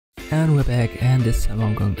And we're back, and this time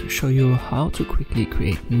I'm going to show you how to quickly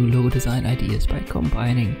create new logo design ideas by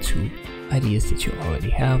combining two ideas that you already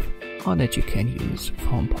have or that you can use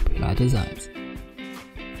from popular designs.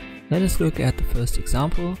 Let us look at the first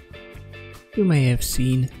example. You may have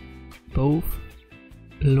seen both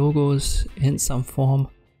logos in some form.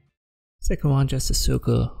 Second one, just a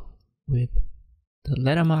circle with the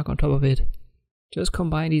letter mark on top of it. Just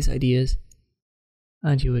combine these ideas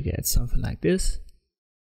and you will get something like this.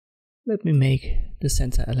 Let me make the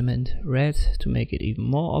center element red to make it even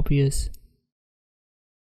more obvious.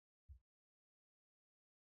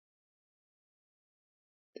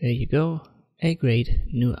 There you go, a great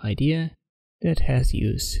new idea that has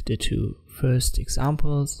used the two first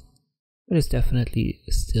examples, but is definitely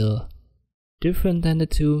still different than the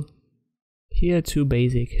two. Here are two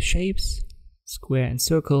basic shapes, square and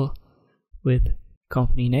circle, with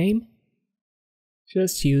company name.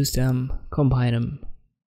 Just use them, combine them,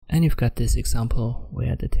 and you've got this example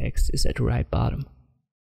where the text is at the right bottom.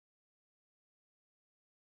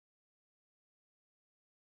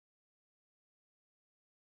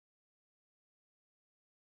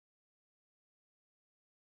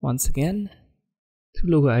 Once again, two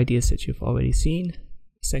logo ideas that you've already seen.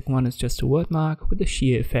 The second one is just a word mark with the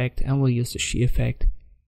shear effect, and we'll use the shear effect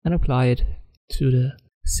and apply it to the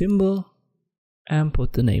symbol and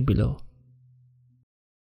put the name below.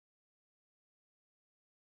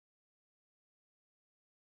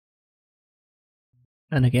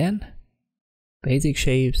 And again, basic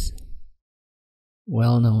shapes,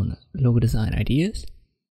 well-known logo design ideas.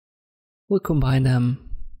 We'll combine them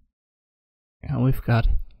and we've got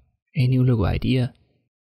a new logo idea,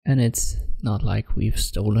 and it's not like we've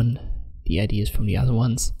stolen the ideas from the other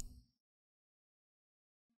ones.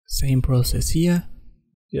 Same process here,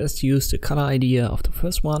 just use the color idea of the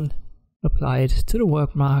first one, apply it to the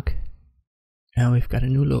work mark, and we've got a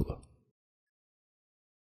new logo.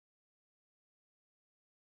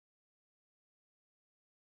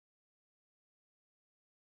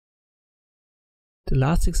 The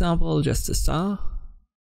last example, just a star,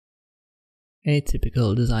 a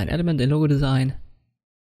typical design element in logo design.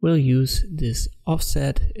 We'll use this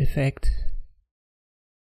offset effect,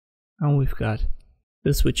 and we've got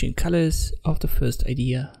the switching colors of the first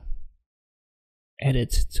idea added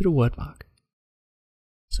to the word mark.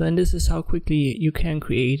 So, and this is how quickly you can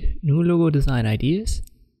create new logo design ideas,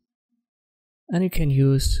 and you can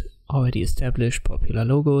use already established popular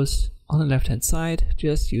logos. On the left hand side,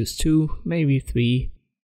 just use 2, maybe 3,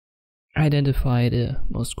 identify the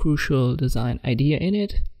most crucial design idea in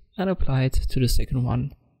it and apply it to the second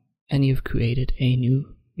one, and you've created a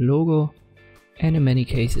new logo, and in many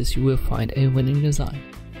cases you will find a winning design.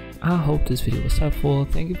 I hope this video was helpful.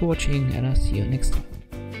 Thank you for watching, and I'll see you next time.